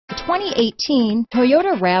2018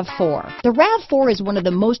 Toyota RAV4. The RAV4 is one of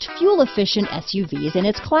the most fuel-efficient SUVs in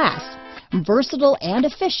its class. Versatile and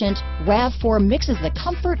efficient, RAV4 mixes the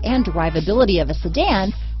comfort and drivability of a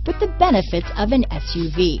sedan with the benefits of an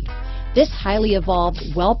SUV. This highly evolved,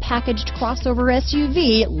 well-packaged crossover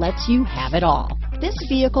SUV lets you have it all. This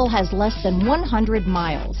vehicle has less than 100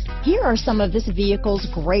 miles. Here are some of this vehicle's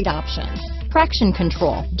great options: traction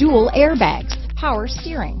control, dual airbags, power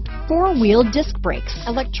steering, four-wheel disc brakes,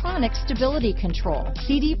 electronic stability control,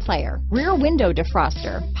 CD player, rear window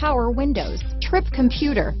defroster, power windows, trip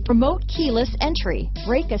computer, remote keyless entry,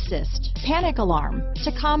 brake assist, panic alarm,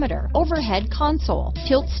 tachometer, overhead console,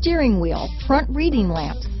 tilt steering wheel, front reading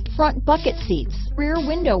lamps, front bucket seats, rear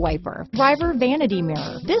window wiper, driver vanity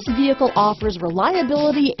mirror. This vehicle offers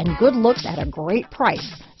reliability and good looks at a great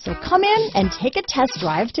price. So come in and take a test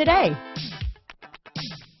drive today.